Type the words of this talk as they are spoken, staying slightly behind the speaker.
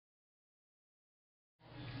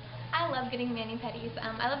love getting mani-pedis.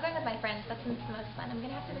 I love going with my friends. That's the most fun. I'm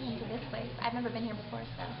going to have to bring him to this place. I've never been here before,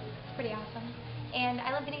 so it's pretty awesome. And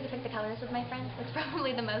I love getting to pick the colors with my friends. That's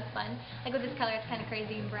probably the most fun. Like with this color, it's kind of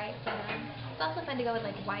crazy and bright, but it's also fun to go with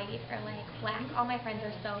like white or like black. All my friends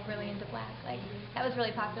are so really into black. Like that was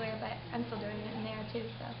really popular, but I'm still doing it in there too,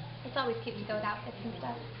 so it's always cute to go with outfits and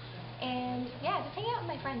stuff. And yeah, just hanging out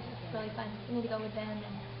with my friends is really fun. We need to go with them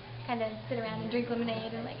and kind of sit around and drink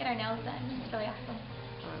lemonade and like get our nails done. It's really awesome.